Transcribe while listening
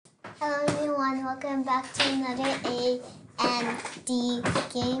Hello everyone, welcome back to another A and D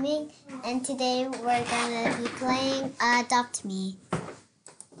gaming, and today we're gonna be playing Adopt Me.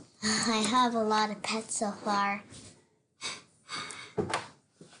 I have a lot of pets so far.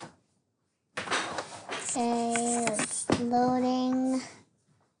 Okay, it's loading.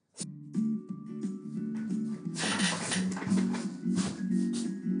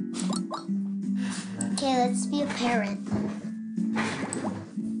 Okay, let's be a parent.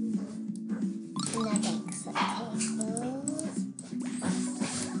 No thanks. Okay.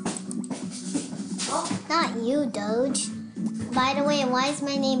 Oh, not you, Doge. By the way, why is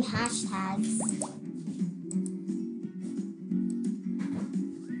my name hashtags?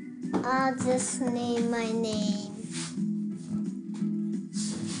 I'll just name my name.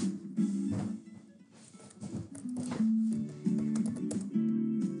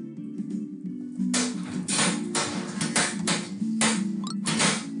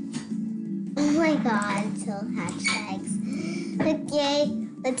 Oh my god, so hashtags. Okay,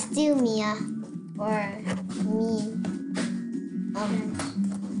 let's do Mia. Or me.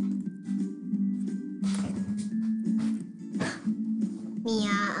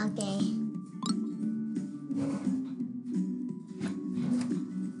 Mia, okay.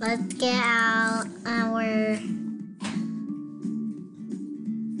 Let's get out our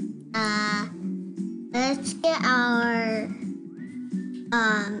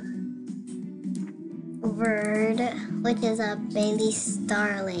bird, which is a Bailey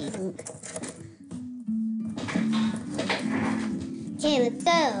starling. Okay, let's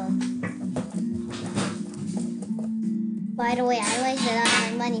go. By the way, I wasted out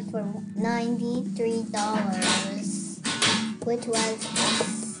my money for $93, which was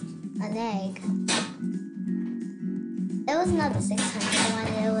an egg. It was not the 600 one,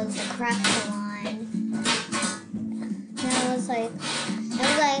 it was the cracked one. And it was like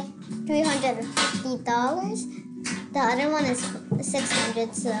 $350. The other one is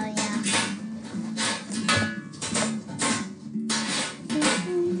 600, so yeah.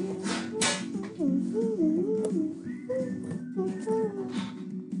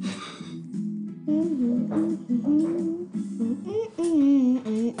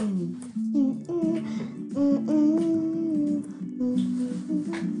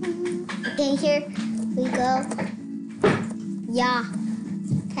 Okay, here we go. Yeah.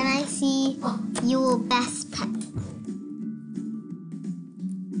 Can I see your best pet?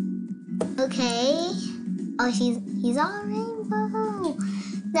 Okay. Oh, he's all rainbow.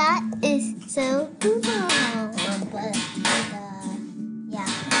 That is so cool. But yeah.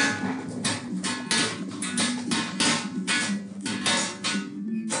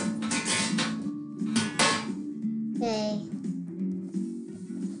 Okay.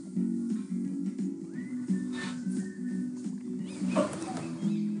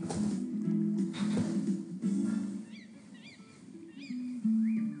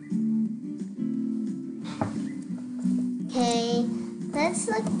 Okay, let's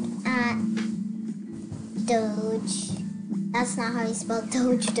look at Doge. That's not how you spell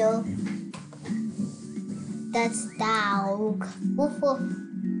Doge though. That's dog. Woof woof.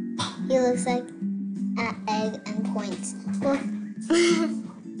 He looks like an egg and points. Woof.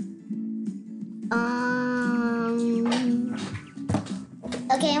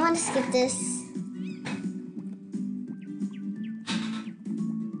 Okay, I want to skip this.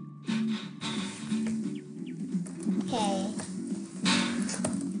 Okay.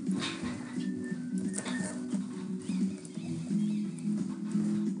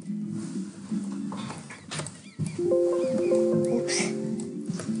 Oops.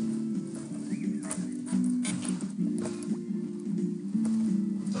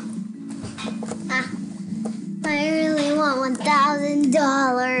 I really want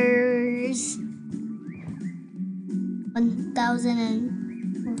 $1,000. 1,000 and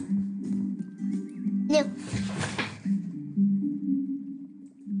no.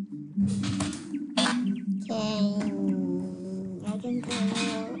 Okay, I can go.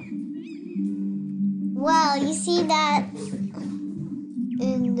 Well, you see that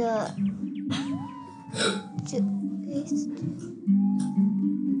in the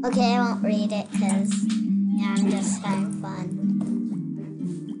okay, I won't read it because yeah, I'm just having fun.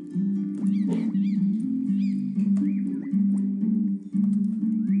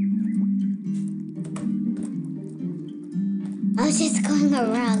 I was just going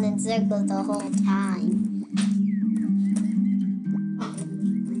around in circles the whole time.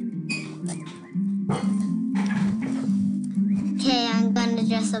 Okay, I'm gonna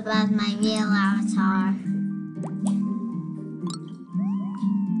dress up as my real avatar.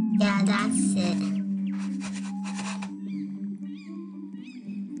 Yeah, that's it.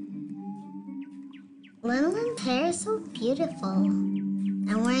 Linlin's hair is so beautiful.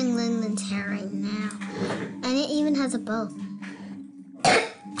 I'm wearing Linlin's hair right now. And it even has a bow.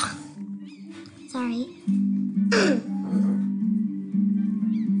 Sorry.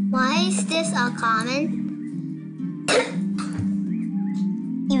 Why is this a common?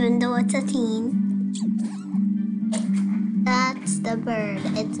 Even though it's a teen. That's the bird.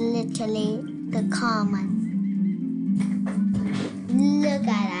 It's literally the common. Look at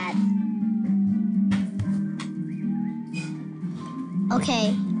that.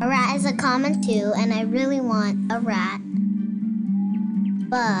 Okay, a rat is a common too, and I really want a rat.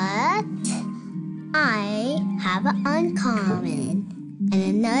 But I have an uncommon, and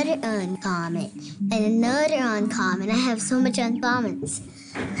another uncommon, and another uncommon. I have so much uncommons.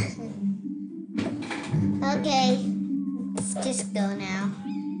 Okay, let's just go now.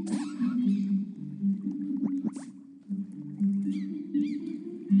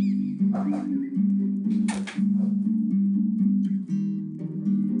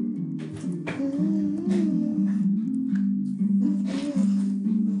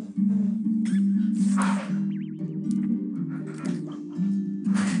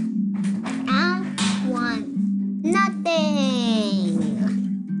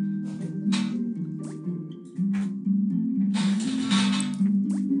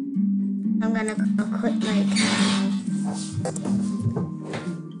 I'm gonna quit my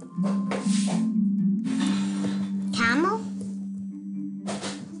camel.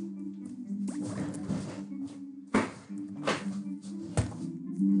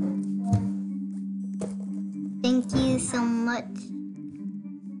 Thank you so much.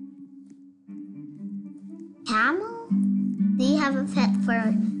 Camel? Do you have a pet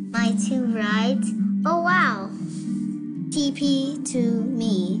for my 2 rides? Oh wow. TP to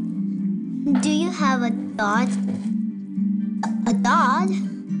me. Do you have a dog? A dog?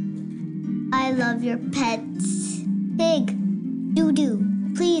 I love your pets. Pig, doo-doo.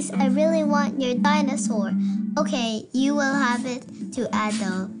 Please, I really want your dinosaur. Okay, you will have it to add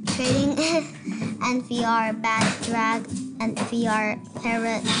though. Trading and VR bat drag and VR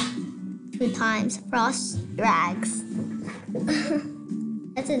parrot 2 times. Frost drags.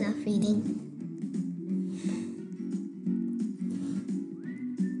 That's enough reading.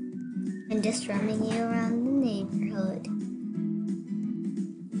 I'm just running you around the neighborhood.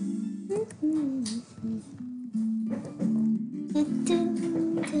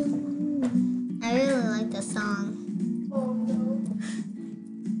 I really like the song. Oh no.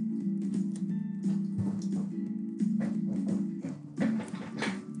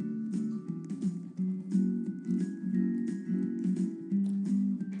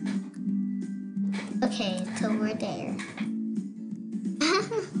 Okay, so we're there.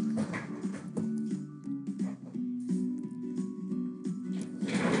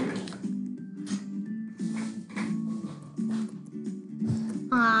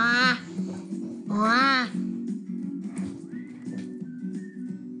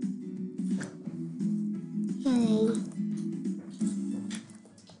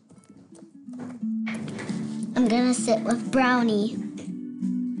 I'm gonna sit with Brownie.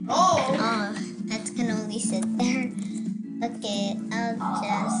 Oh, that can only sit there. Okay, I'll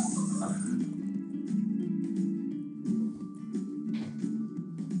just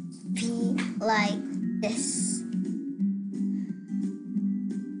be like this.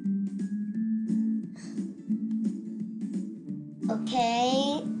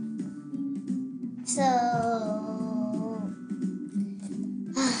 Okay, so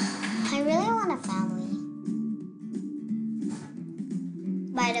I really want a family.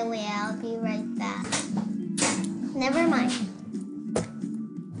 By the way, I'll be right back. Never mind.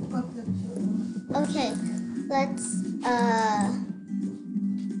 Okay, let's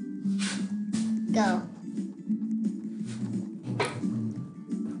go.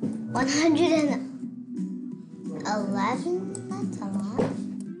 111? That's a lot.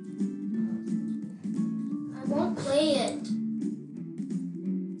 I won't play it.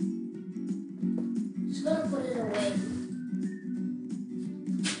 Just gonna put it away.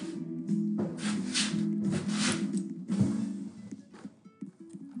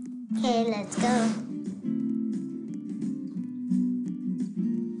 Okay, let's go.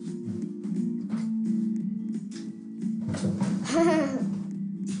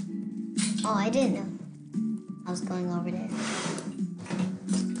 Oh, I didn't know. I was going over there.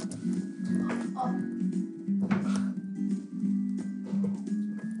 Oh.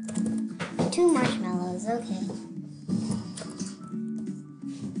 2 marshmallows, okay.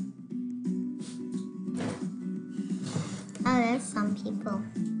 Oh, there's some people.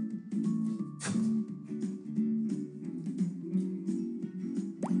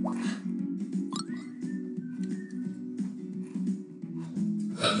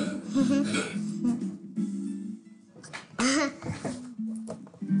 Okay,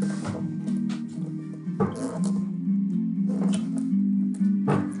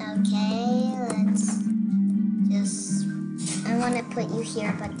 I want to put you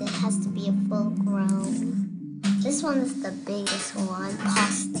here, but it has to be a full grown. This one is the biggest one,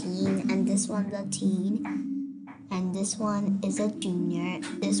 past teen, and this one's a teen. And this one is a junior.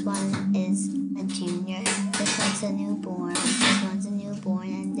 This one is a junior. This one's a newborn. This one's a newborn.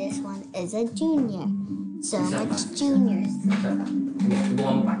 And this one is a junior. So much juniors.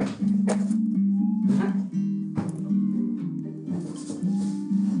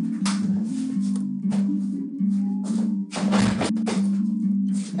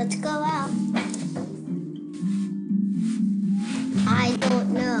 Let's go out. I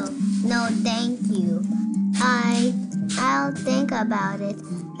don't know. No, thank you. I'll think about it.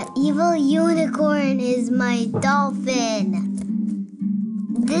 The evil unicorn is my dolphin.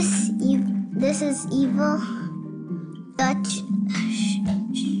 This is evil Dutch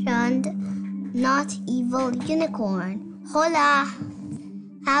shunned, not evil unicorn. Hola,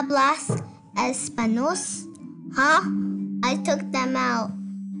 hablas español? Huh? I took them out.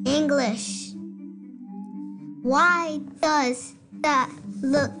 English. Why does that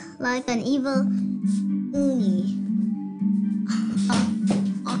look like an evil uni?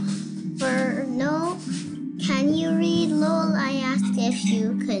 For no, can you read? Lol, I asked if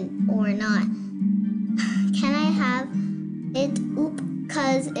you could or not. Can I have it? Oop,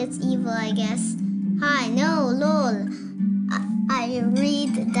 cause it's evil, I guess. Hi, no, lol. I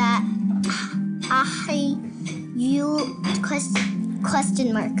read that. You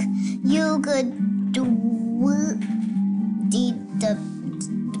question mark. You good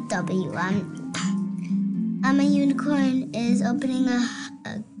DW. I'm a unicorn is opening a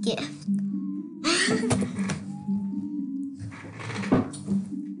gift.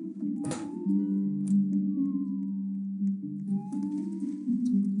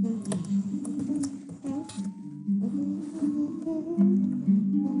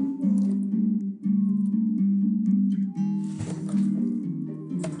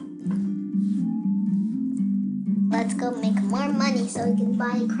 Let's go make more money so we can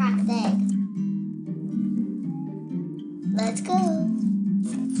buy a cracked egg. Let's go.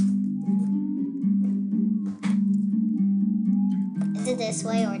 Is it this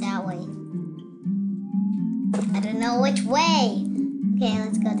way or that way? I don't know which way. Okay,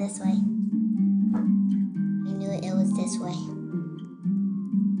 let's go this way. I knew it was this way.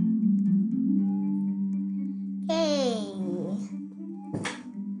 Okay.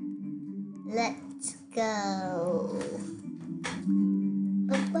 Let's go.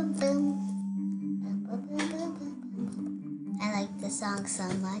 I like the song so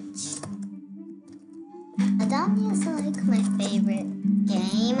much. Adopt Me is like my favorite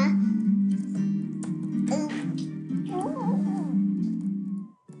game.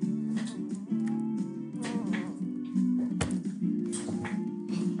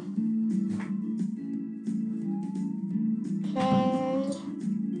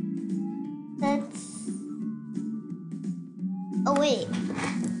 Okay. Oh wait,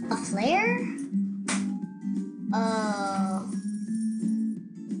 a flare? Oh.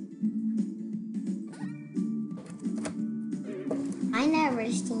 I never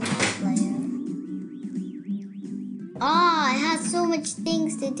seen a flare. Oh, it has so much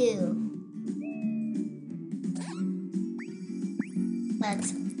things to do.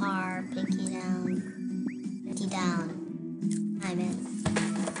 Let's R pinky down. Pinky down. I meant.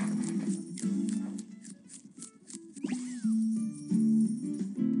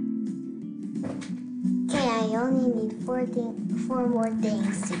 Okay, I only need four more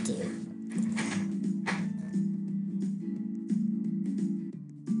things to do.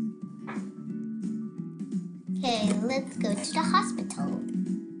 Okay, let's go to the hospital.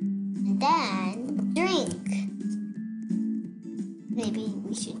 And then drink. Maybe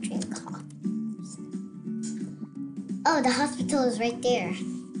we should drink coffee. Oh, the hospital is right there.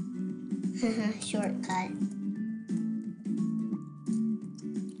 Shortcut.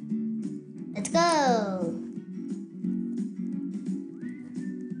 Let's go.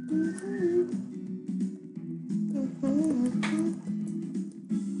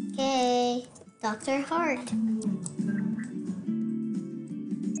 Okay, Dr. Hart.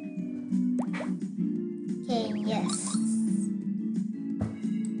 Okay, yes.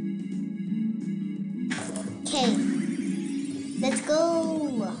 Okay, let's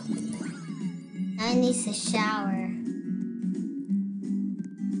go. I need to shower.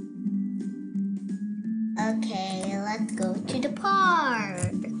 Okay, let's go to the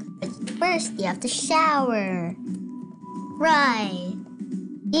park. But first, you have to shower. Right.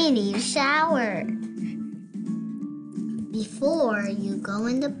 You need a shower. Before you go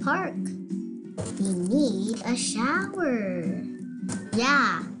in the park, you need a shower.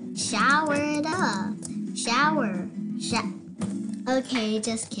 Yeah, shower it up. Shower. Okay,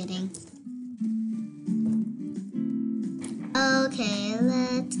 just kidding. Okay,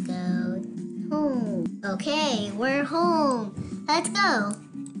 let's go home. Okay, we're home. Let's go.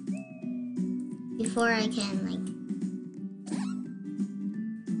 Before I can,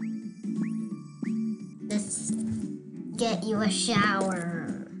 let's get you a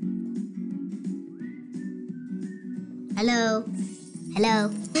shower. Hello?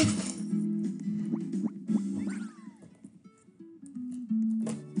 Hello?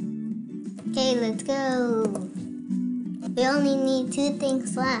 Okay, let's go. We only need 2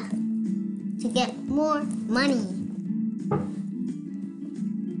 things left to get more money.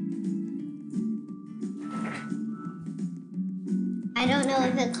 I don't know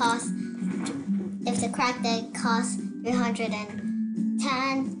if if the cracked egg costs 310,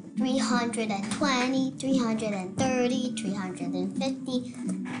 320, 330, 350,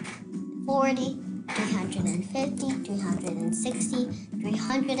 40, 350, 360,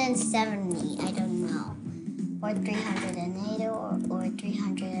 370, I don't know. Or 380 or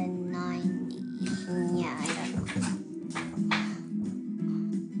 390. Yeah, I don't know.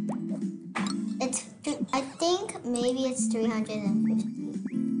 I think maybe it's 350.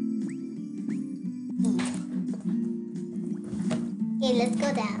 Okay, let's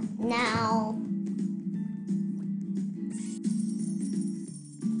go down. Now,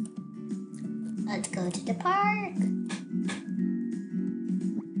 let's go to the park.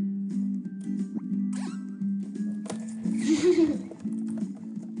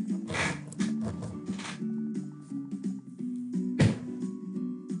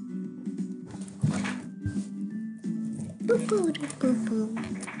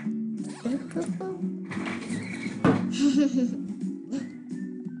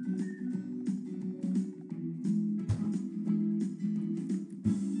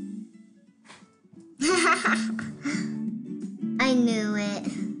 I knew it.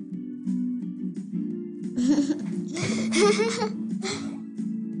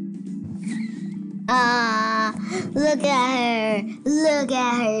 Look at her. Look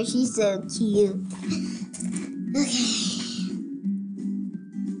at her. She's so cute. Okay.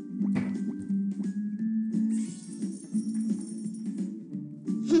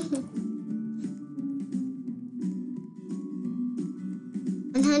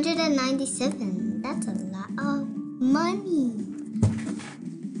 $197. That's a lot of money.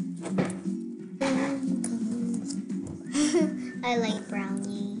 I like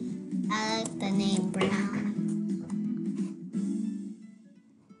brownie. I like the name brownie.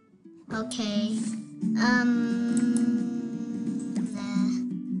 Okay.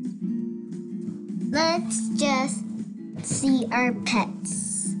 Let's just see our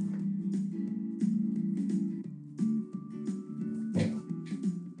pets.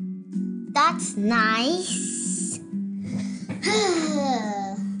 That's nice.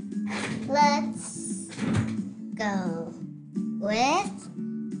 Let's go with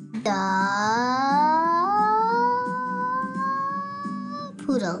the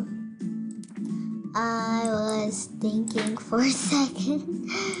poodle. I was thinking for a second.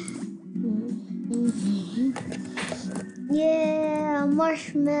 Yeah,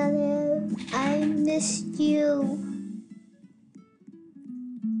 Marshmallow, I missed you.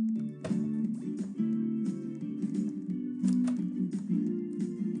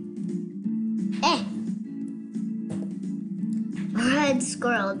 Red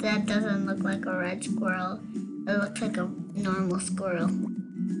squirrel. That doesn't look like a red squirrel. It looks like a normal squirrel.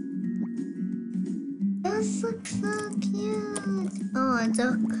 This looks so cute. Oh,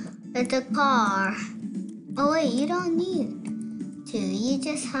 it's a car. Oh wait, you don't need to. You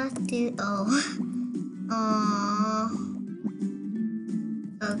just have to.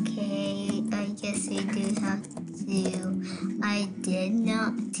 Okay, I guess we do have to. I did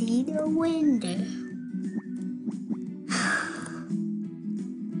not see the window.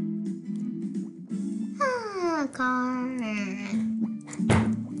 Car.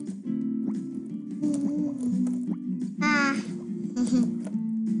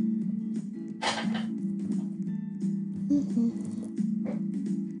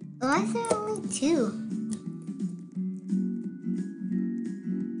 Why is there only 2?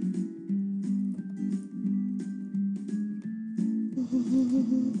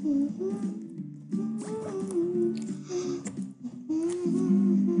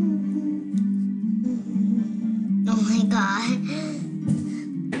 Oh my God.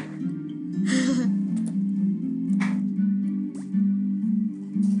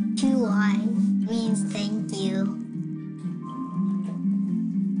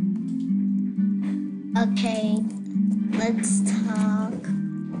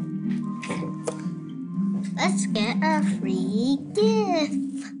 Let's get a free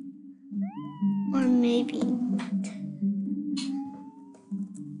gift. Or maybe not.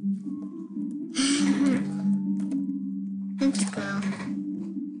 Let's go.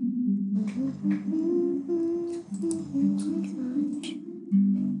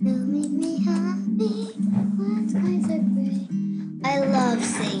 You'll make me happy. When skies are gray. I love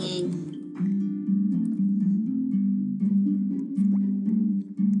singing.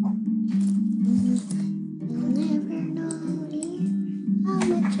 You'll never know, dear, how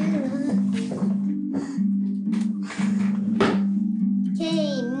much I love you. Okay,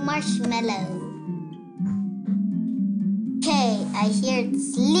 marshmallow. Okay, I hear it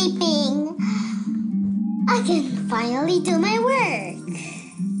sleeping. I can finally do my work.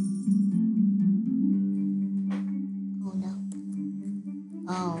 Oh no.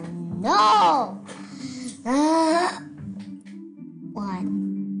 Oh no!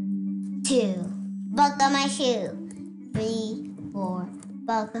 1, 2, buckle my shoe. 3, 4,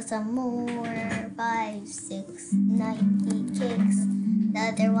 buckle some more. 5, 6, 90 kicks. The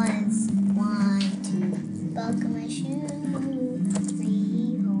other one is 1, 2, buckle my shoe.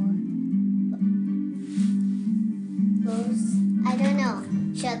 3, 4. Close. I don't know.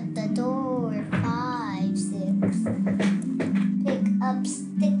 Shut the door. 5, 6. Pick up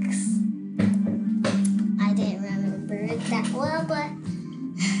sticks. I didn't remember it that well, but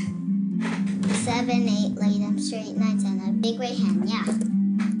 7, 8, lay them straight. 9, 10, a big right hand. Yeah.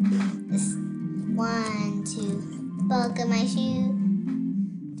 This 1, 2, buckle my shoe.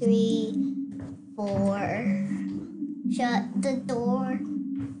 3, 4. Shut the door.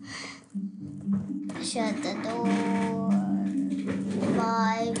 Shut the door.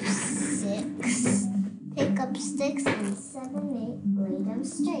 5, 6. Pick up sticks. And 7, 8. Lay them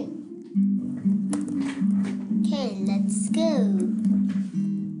straight. Okay, let's go.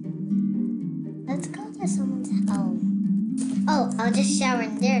 Let's go to someone's home. Oh, I'll just shower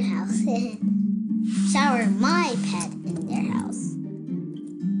in their house. Shower my pet in their house.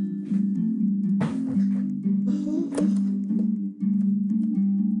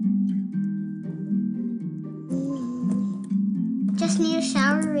 Just need a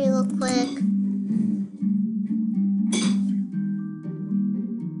shower real quick.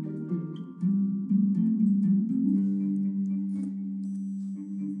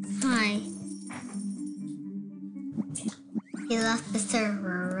 Hi. You left the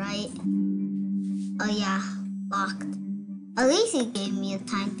server, right? Oh yeah, locked. At least you gave me a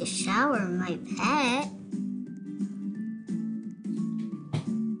time to shower my pet.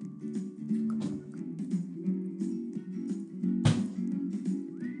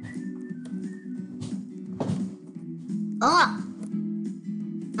 Oh!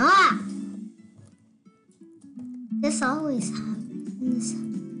 Ah! This always happens.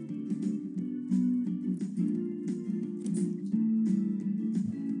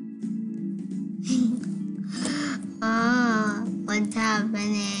 Ah, what's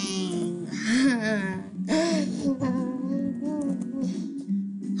happening?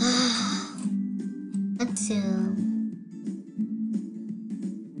 Let's zoom.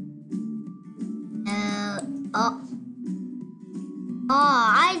 Oh. Oh,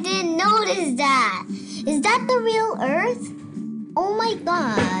 I didn't notice that. Is that the real Earth? Oh my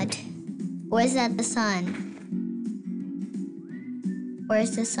God. Or is that the sun?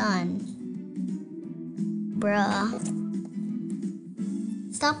 Where's the sun? Bruh.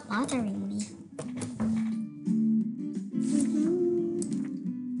 Stop bothering me.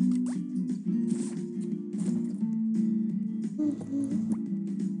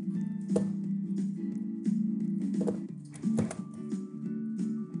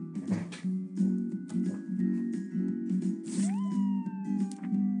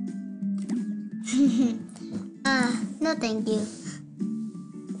 No thank you.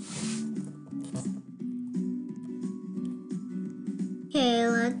 Okay,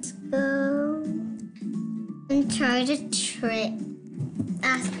 let's go and try to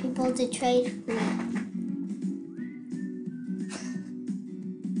ask people to trade free.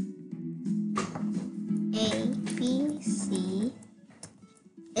 A, B, C.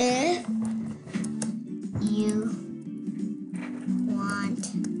 If you want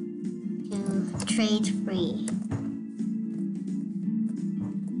to trade free.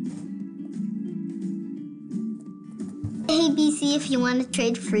 ABC if you want to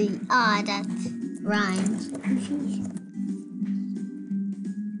trade free. Ah, that rhymes.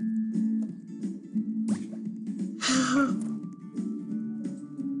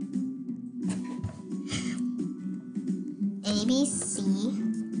 ABC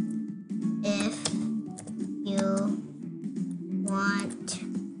if you want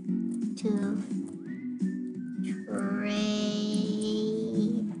to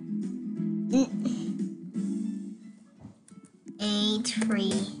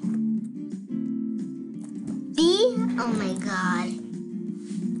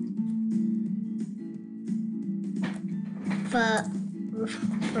Free.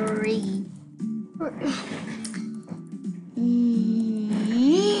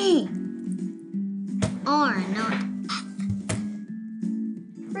 R, not F.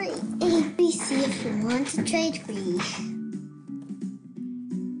 Free. ABC if you want to trade free.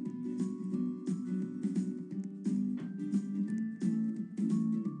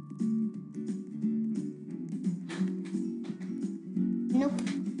 Nope.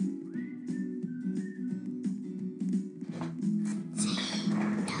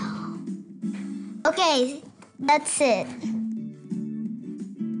 No. Okay, that's it.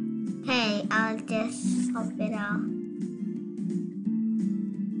 Hey, I'll just help it out.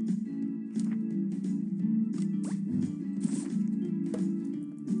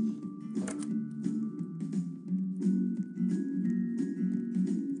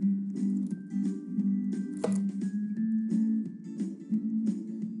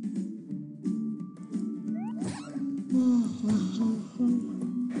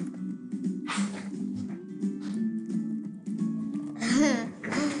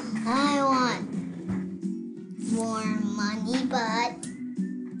 I want more money, but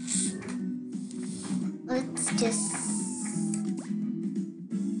let's just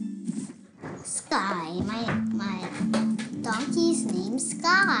Sky. My donkey's name's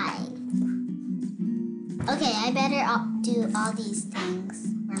Sky. Okay, I better do all these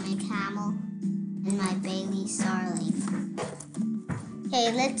things for my camel and my Bailey Starling.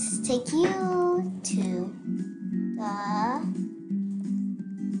 Okay, let's take you to the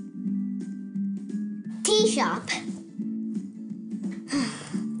tea shop.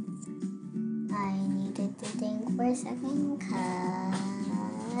 I needed to think for a second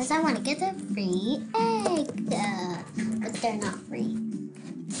because I want to get a free egg, but they're not free.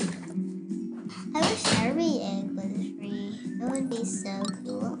 I wish every egg was free. It would be so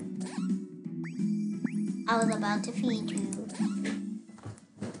cool. I was about to feed you.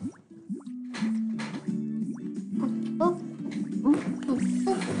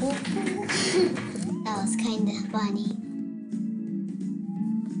 That was kind of funny.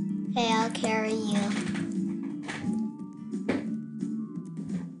 Okay, I'll carry you.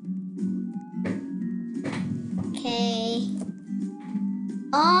 Okay.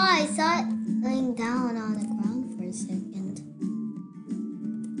 Oh, I saw it laying down on the ground for a second.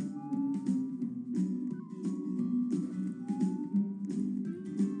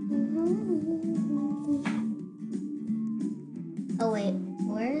 Oh wait,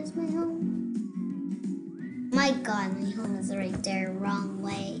 where is my home? My God, my home is right there, wrong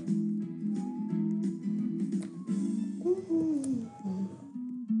way.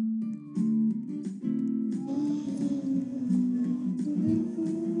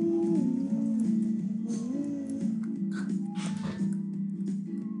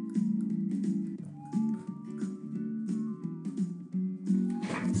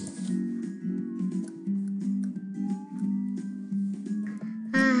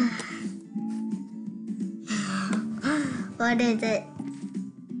 What is it?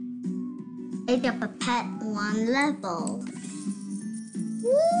 Age of a pet 1 level.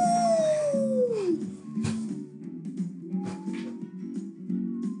 Woo!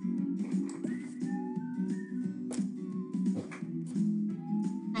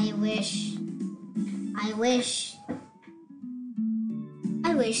 I wish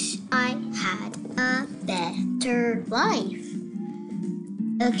I had a better life.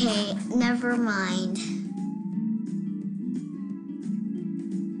 Okay, never mind.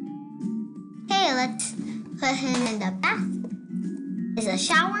 Okay, let's put him in the bath. Is a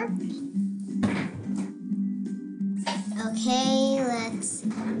shower. Okay, let's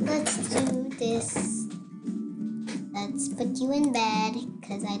do this. Let's put you in bed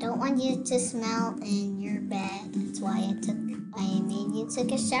because I don't want you to smell in your bed. That's why I made you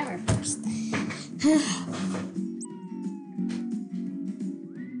take a shower first.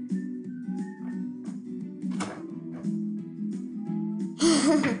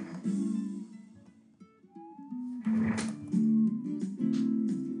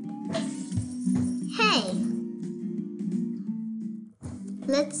 Hey,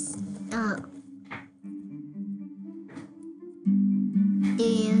 let's do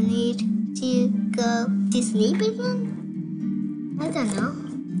you need to go to sleep again? I don't know.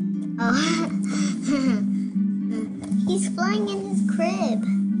 Oh, he's flying in his crib.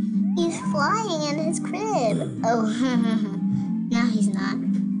 He's flying in his crib. Oh, no, he's not.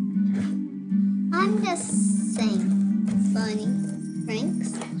 I'm just saying funny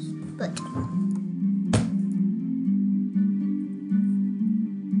pranks, but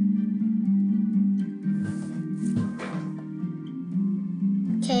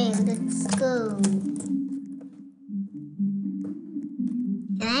okay, let's go.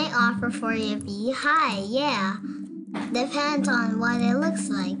 might offer for you to be high, yeah. Depends on what it looks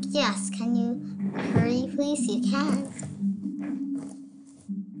like. Yes, can you hurry please? You can.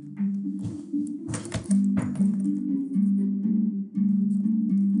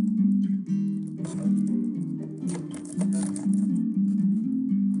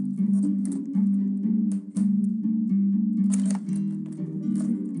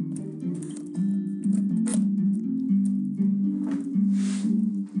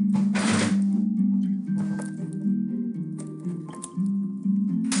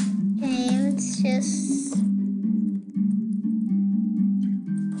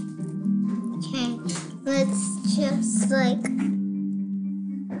 Let's just like,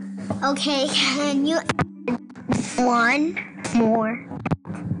 okay, can you add one more?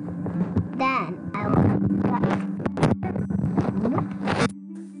 Then I will.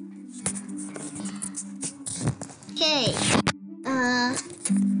 Okay,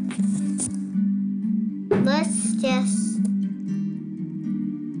 let's just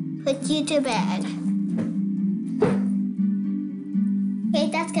put you to bed. Okay,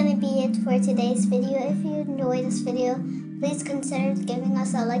 that's gonna be it for today's video. If you enjoyed this video, please consider giving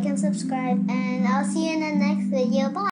us a like and subscribe, and I'll see you in the next video. Bye!